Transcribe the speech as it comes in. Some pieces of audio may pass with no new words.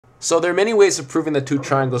So there are many ways of proving that two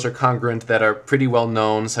triangles are congruent that are pretty well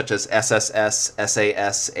known, such as SSS,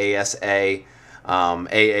 SAS, ASA,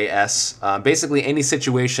 AAS. Basically any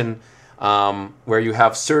situation where you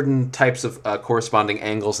have certain types of corresponding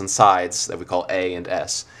angles and sides that we call A and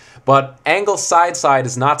S. But angle side-side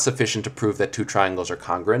is not sufficient to prove that two triangles are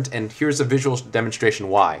congruent, and here's a visual demonstration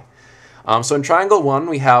why. So in triangle 1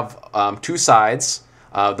 we have two sides,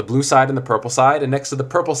 the blue side and the purple side, and next to the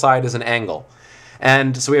purple side is an angle.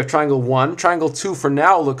 And so we have triangle 1. Triangle 2 for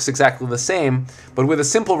now looks exactly the same, but with a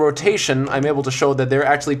simple rotation I'm able to show that there are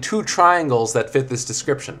actually two triangles that fit this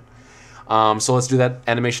description. So let's do that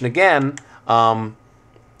animation again.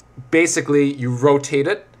 Basically you rotate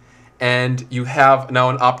it, and you have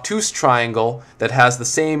now an obtuse triangle that has the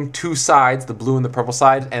same two sides, the blue and the purple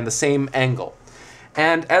side, and the same angle.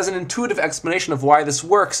 And as an intuitive explanation of why this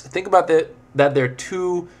works, think about that there are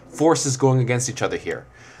two forces going against each other here.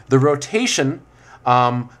 The rotation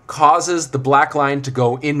causes the black line to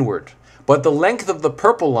go inward, but the length of the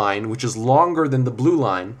purple line, which is longer than the blue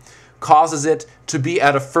line, causes it to be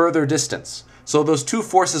at a further distance. So those two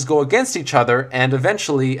forces go against each other, and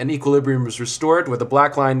eventually an equilibrium is restored where the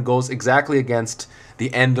black line goes exactly against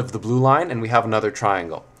the end of the blue line, and we have another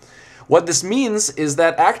triangle. What this means is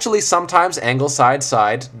that actually sometimes angle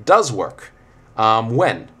side-side does work.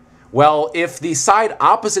 When? Well, if the side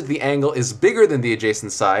opposite the angle is bigger than the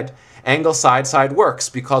adjacent side, angle side-side works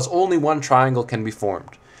because only one triangle can be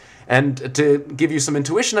formed. And to give you some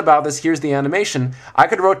intuition about this, here's the animation. I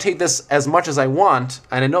could rotate this as much as I want,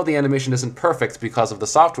 and I know the animation isn't perfect because of the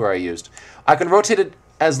software I used. I can rotate it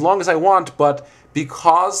as long as I want, but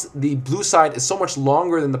because the blue side is so much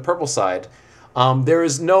longer than the purple side,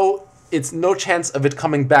 it's no chance of it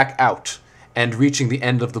coming back out and reaching the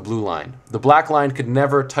end of the blue line. The black line could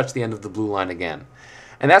never touch the end of the blue line again.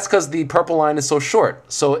 And that's because the purple line is so short.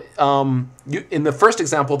 So in the first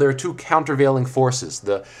example, there are two countervailing forces.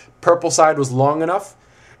 The purple side was long enough,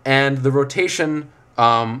 and the rotation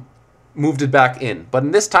moved it back in. But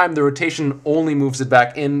in this time, the rotation only moves it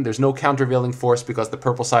back in. There's no countervailing force because the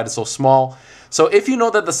purple side is so small. So if you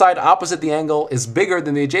know that the side opposite the angle is bigger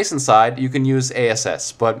than the adjacent side, you can use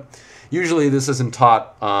ASS. But usually this isn't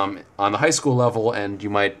taught on the high school level, and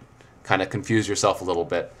you might kind of confuse yourself a little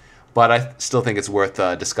bit. But I still think it's worth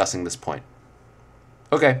discussing this point.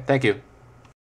 Okay, thank you.